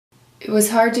It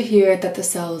was hard to hear that the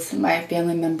cells in my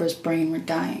family member's brain were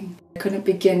dying. I couldn't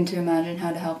begin to imagine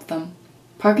how to help them.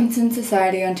 Parkinson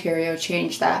Society Ontario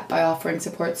changed that by offering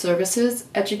support services,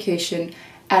 education,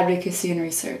 advocacy, and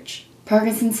research.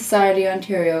 Parkinson Society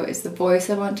Ontario is the voice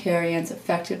of Ontarians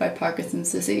affected by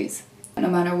Parkinson's disease. No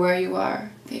matter where you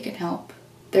are, they can help.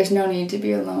 There's no need to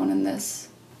be alone in this.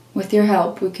 With your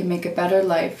help, we can make a better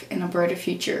life and a brighter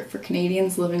future for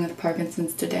Canadians living with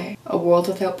Parkinson's today. A world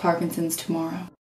without Parkinson's tomorrow.